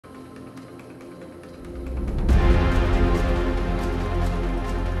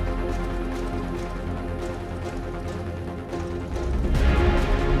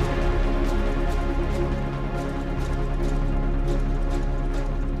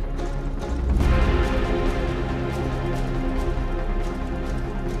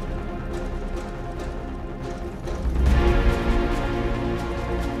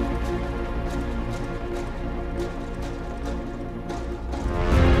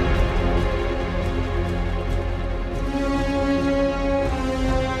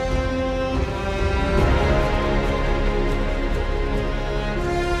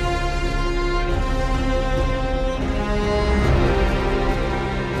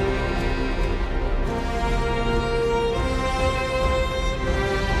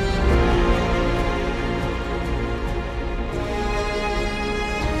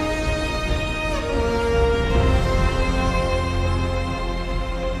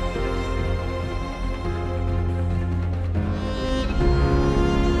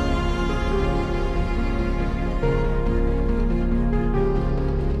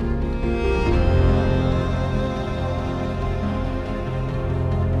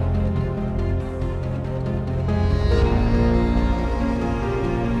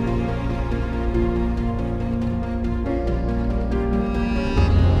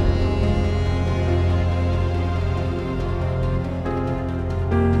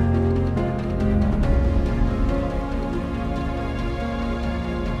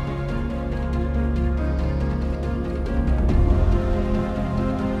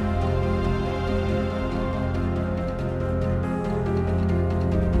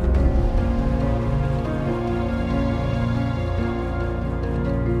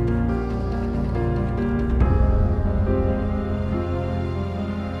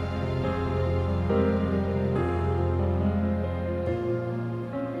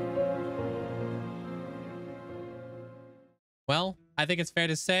Well, I think it's fair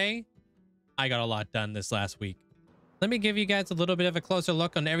to say I got a lot done this last week. Let me give you guys a little bit of a closer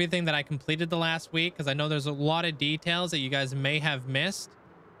look on everything that I completed the last week, because I know there's a lot of details that you guys may have missed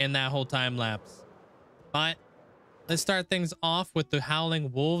in that whole time lapse. But let's start things off with the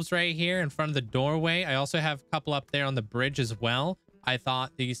howling wolves right here in front of the doorway. I also have a couple up there on the bridge as well. I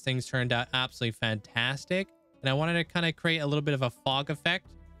thought these things turned out absolutely fantastic, and I wanted to kind of create a little bit of a fog effect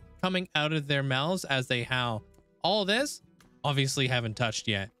coming out of their mouths as they howl. All this obviously haven't touched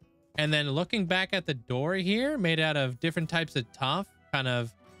yet. And then looking back at the door here, made out of different types of tuff, kind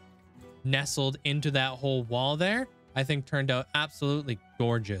of nestled into that whole wall there, I think turned out absolutely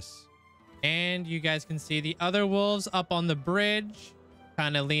gorgeous. And you guys can see the other wolves up on the bridge,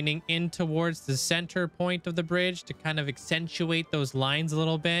 kind of leaning in towards the center point of the bridge to kind of accentuate those lines a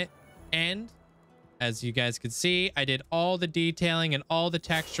little bit. And as you guys can see, I did all the detailing and all the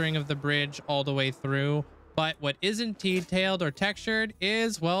texturing of the bridge all the way through. But what isn't detailed or textured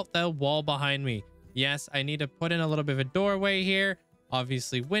is, well, the wall behind me. Yes, I need to put in a little bit of a doorway here.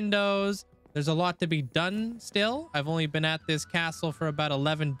 Obviously, windows. There's a lot to be done still. I've only been at this castle for about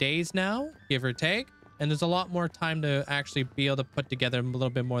 11 days now, give or take. And there's a lot more time to actually be able to put together a little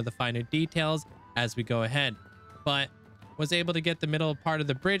bit more of the finer details as we go ahead. But was able to get the middle part of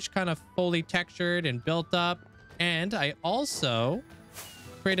the bridge kind of fully textured and built up. And I also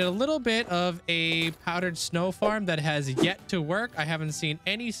created a little bit of a powdered snow farm that has yet to work. I haven't seen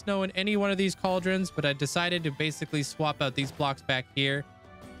any snow in any one of these cauldrons, but I decided to basically swap out these blocks back here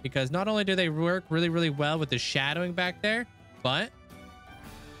because not only do they work really, really well with the shadowing back there, but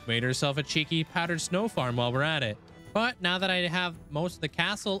made herself a cheeky powdered snow farm while we're at it. But now that I have most of the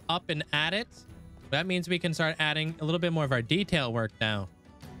castle up and at it, that means we can start adding a little bit more of our detail work now.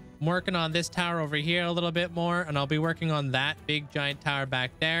 I'm working on this tower over here a little bit more, and I'll be working on that big giant tower back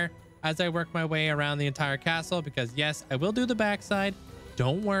there as I work my way around the entire castle, because yes, I will do the backside,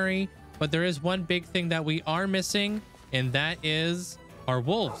 don't worry, but there is one big thing that we are missing, and that is our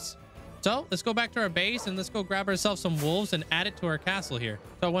wolves. So let's go back to our base and let's go grab ourselves some wolves and add it to our castle here.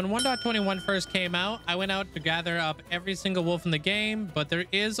 So when 1.21 first came out, I went out to gather up every single wolf in the game, but there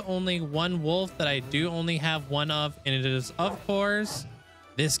is only one wolf that I do only have one of, and it is, of course,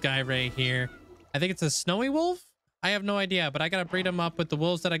 this guy right here. I think it's a snowy wolf. I have no idea, but I gotta breed them up with the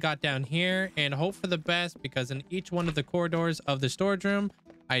wolves that I got down here and hope for the best, because in each one of the corridors of the storage room,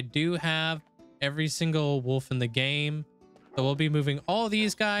 I do have every single wolf in the game. So we'll be moving all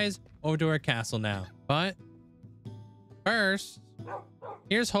these guys over to our castle now. But first,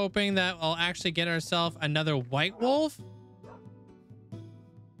 here's hoping that I'll actually get ourselves another white wolf.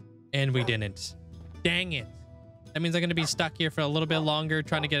 And we didn't. Dang it. That means I'm going to be stuck here for a little bit longer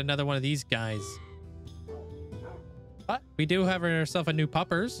trying to get another one of these guys. But we do have ourselves a new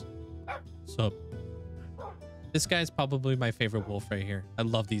puppers. So this guy's probably my favorite wolf right here. I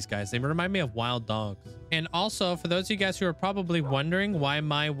love these guys. They remind me of wild dogs. And also, for those of you guys who are probably wondering why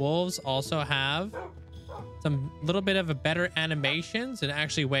my wolves also have some little bit of a better animations and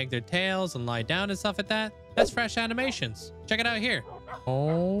actually wag their tails and lie down and stuff like that, that's fresh animations. Check it out here.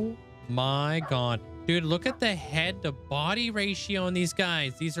 Oh my God. Dude, look at the head to body ratio on these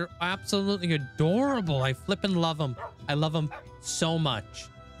guys. These are absolutely adorable. I flippin' love them. I love them so much.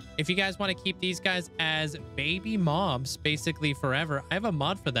 If you guys want to keep these guys as baby mobs basically forever, I have a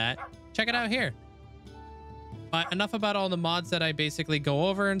mod for that. Check it out here. But enough about all the mods that I basically go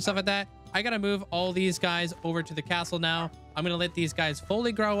over and stuff like that. I gotta move all these guys over to the castle now. I'm gonna let these guys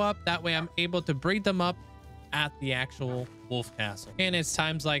fully grow up. That way I'm able to breed them up at the actual wolf castle. And it's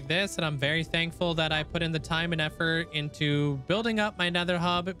times like this that I'm very thankful that I put in the time and effort into building up my nether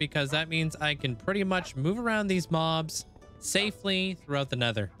hub, because that means I can pretty much move around these mobs safely throughout the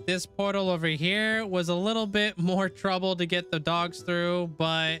nether. This portal over here was a little bit more trouble to get the dogs through,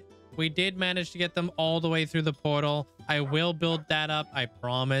 but we did manage to get them all the way through the portal. I will build that up. I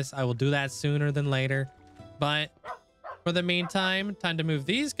promise I will do that sooner than later. But for the meantime, time to move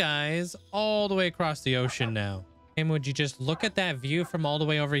these guys all the way across the ocean now. And would you just look at that view from all the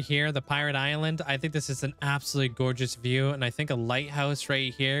way over here, the pirate island? I think this is an absolutely gorgeous view, and I think a lighthouse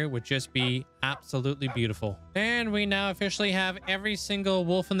right here would just be absolutely beautiful. And we now officially have every single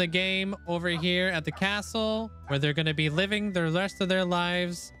wolf in the game over here at the castle, where they're going to be living the rest of their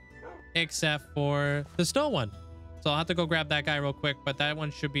lives, except for the snow one. So I'll have to go grab that guy real quick, but that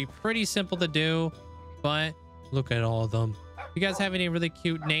one should be pretty simple to do. But look at all of them. You guys have any really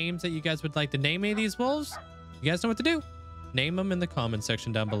cute names that you guys would like to name any of these wolves? You guys know what to do. Name them in the comment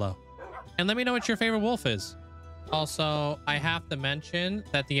section down below. And let me know what your favorite wolf is. Also, I have to mention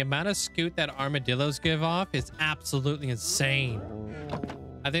that the amount of scoot that armadillos give off is absolutely insane.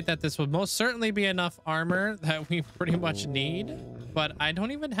 I think that this would most certainly be enough armor that we pretty much need, but I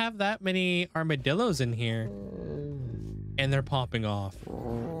don't even have that many armadillos in here, and they're popping off.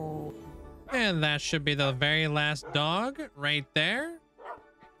 And that should be the very last dog right there.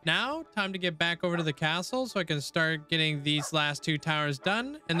 Now, time to get back over to the castle so I can start getting these last 2 towers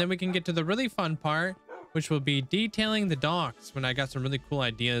done, and then we can get to the really fun part, which will be detailing the docks, when I got some really cool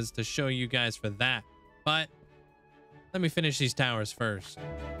ideas to show you guys for that. But let me finish these towers first.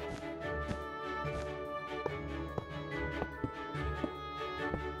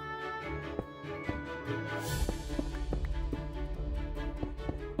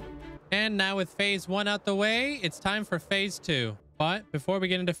 And now with phase 1 out the way, it's time for phase 2. But before we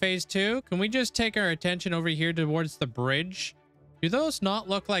get into phase 2, can we just take our attention over here towards the bridge? Do those not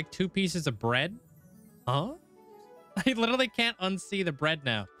look like 2 pieces of bread? Huh? I literally can't unsee the bread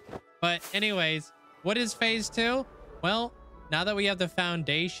now. But anyways, what is phase 2? Well, now that we have the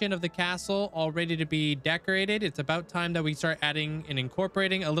foundation of the castle all ready to be decorated, it's about time that we start adding and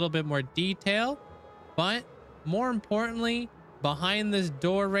incorporating a little bit more detail. But more importantly, behind this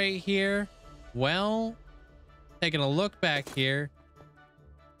door right here, well, taking a look back here.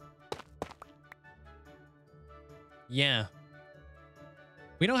 Yeah.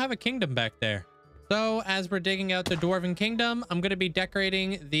 We don't have a kingdom back there. So as we're digging out the Dwarven Kingdom, I'm going to be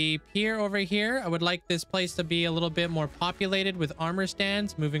decorating the pier over here. I would like this place to be a little bit more populated with armor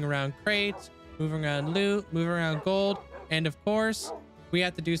stands, moving around crates, moving around loot, moving around gold. And of course, we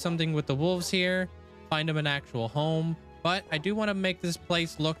have to do something with the wolves here, find them an actual home. But I do want to make this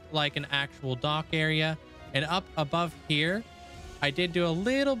place look like an actual dock area. And up above here, I did do a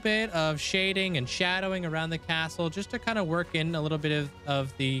little bit of shading and shadowing around the castle just to kind of work in a little bit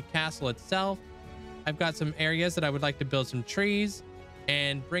of the castle itself. I've got some areas that I would like to build some trees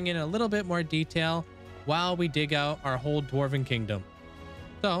and bring in a little bit more detail while we dig out our whole Dwarven Kingdom.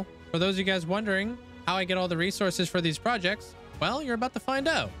 So, for those of you guys wondering how I get all the resources for these projects, well, you're about to find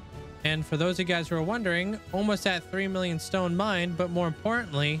out. And for those of you guys who are wondering, almost at 3 million stone mined, but more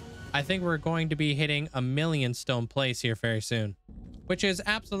importantly, I think we're going to be hitting 1 million stone place here very soon, which is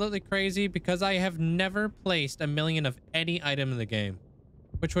absolutely crazy because I have never placed 1 million of any item in the game,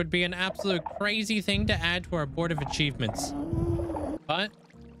 which would be an absolute crazy thing to add to our board of achievements. But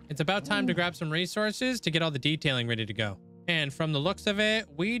it's about time to grab some resources to get all the detailing ready to go. And from the looks of it,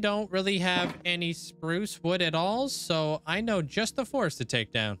 we don't really have any spruce wood at all, so I know just the forest to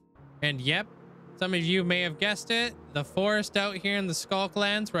take down. And yep, some of you may have guessed it, the forest out here in the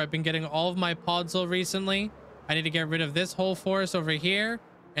Skulklands where I've been getting all of my podzol recently. I need to get rid of this whole forest over here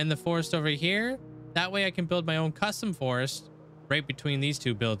and the forest over here. That way I can build my own custom forest right between these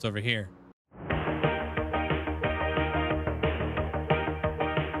 2 builds over here.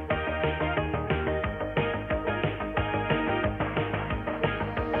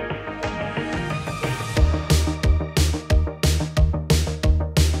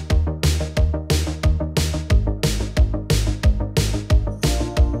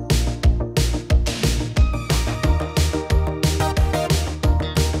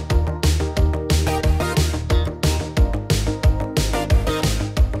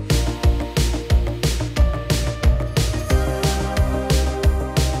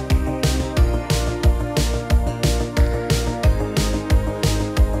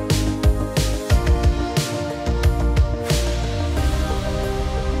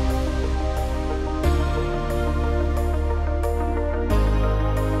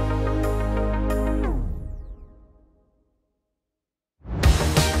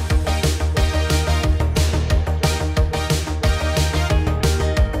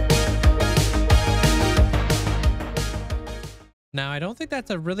 Now, I don't think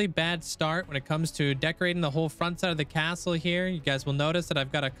that's a really bad start when it comes to decorating the whole front side of the castle here. You guys will notice that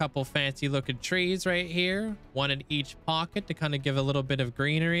I've got a couple fancy looking trees right here, one in each pocket to kind of give a little bit of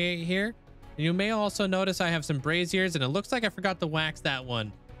greenery right here. And you may also notice I have some braziers, and it looks like I forgot to wax that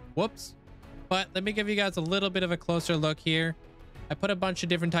one. Whoops. But let me give you guys a little bit of a closer look here. I put a bunch of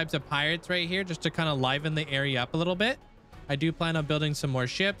different types of pirates right here just to kind of liven the area up a little bit. I do plan on building some more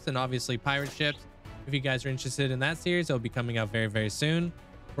ships, and obviously pirate ships. If you guys are interested in that series, it'll be coming out very, very soon.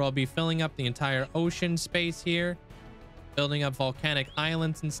 Where I'll be filling up the entire ocean space here, building up volcanic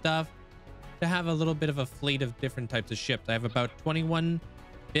islands and stuff to have a little bit of a fleet of different types of ships. I have about 21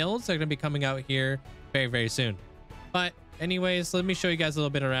 builds that are going to be coming out here very, very soon. But anyways, let me show you guys a little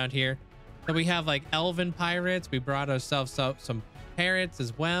bit around here. So we have like elven pirates. We brought ourselves up some parrots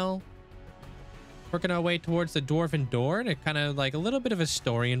as well. Working our way towards the dwarven door, and kind of like a little bit of a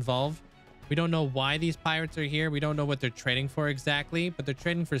story involved. We don't know why these pirates are here. We don't know what they're trading for exactly, but they're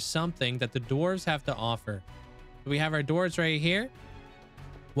trading for something that the dwarves have to offer. So we have our doors right here.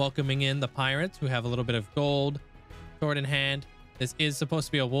 welcoming in the pirates who have a little bit of gold, sword in hand. This is supposed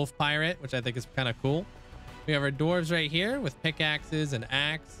to be a wolf pirate, which I think is kind of cool. We have our dwarves right here with pickaxes and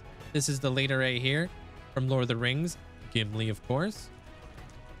axe. This is the leader right here from Lord of the Rings, Gimli, of course.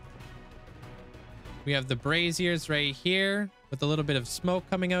 We have the braziers right here with a little bit of smoke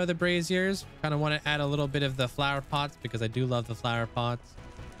coming out of the braziers. Kind of want to add a little bit of the flower pots because I do love the flower pots.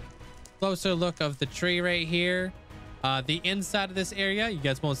 Closer look of the tree right here. The inside of this area, you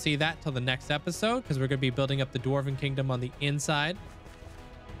guys won't see that till the next episode because we're going to be building up the Dwarven Kingdom on the inside.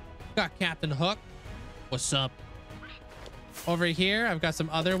 Got Captain Hook. What's up? Over here, I've got some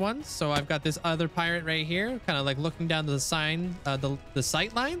other ones. So I've got this other pirate right here, kind of like looking down the sign, the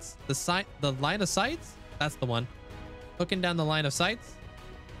sight lines, the line of sights. That's the one. Looking down the line of sights,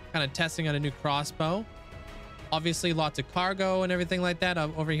 kind of testing out a new crossbow. Obviously, lots of cargo and everything like that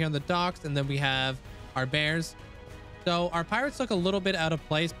over here on the docks. And then we have our bears. So our pirates look a little bit out of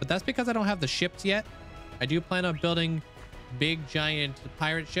place, but that's because I don't have the ships yet. I do plan on building big giant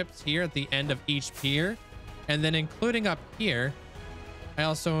pirate ships here at the end of each pier. And then including up here, I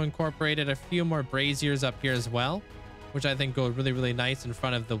also incorporated a few more braziers up here as well, which I think go really, really nice in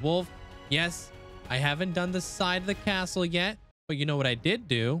front of the wolf. Yes, I haven't done the side of the castle yet, but you know what I did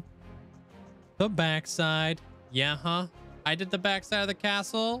do? The backside. Yeah, huh? I did the backside of the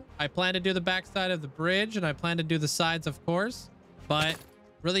castle. I plan to do the backside of the bridge, and I plan to do the sides, of course. But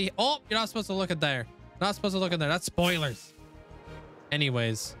really, oh, you're not supposed to look at there. Not supposed to look at there. That's spoilers.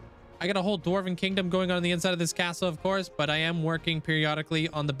 Anyways, I got a whole Dwarven Kingdom going on the inside of this castle, of course, but I am working periodically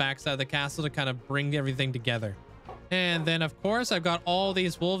on the backside of the castle to kind of bring everything together. And then, of course, I've got all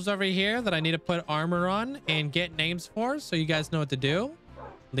these wolves over here that I need to put armor on and get names for, so you guys know what to do.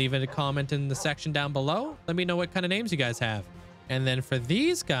 Leave a comment in the section down below. Let me know what kind of names you guys have. And then for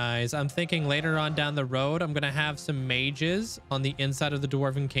these guys, I'm thinking later on down the road, I'm going to have some mages on the inside of the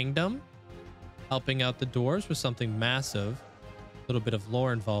Dwarven Kingdom, helping out the dwarves with something massive. A little bit of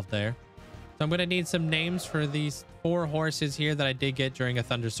lore involved there. So I'm going to need some names for these 4 horses here that I did get during a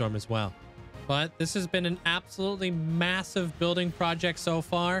thunderstorm as well. But this has been an absolutely massive building project so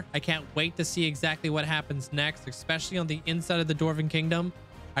far. I can't wait to see exactly what happens next, especially on the inside of the Dwarven Kingdom.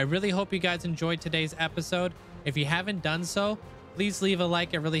 I really hope you guys enjoyed today's episode. If you haven't done so, please leave a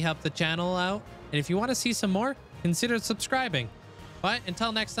like. It really helps the channel out. And if you want to see some more, consider subscribing. But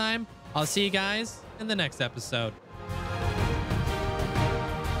until next time, I'll see you guys in the next episode.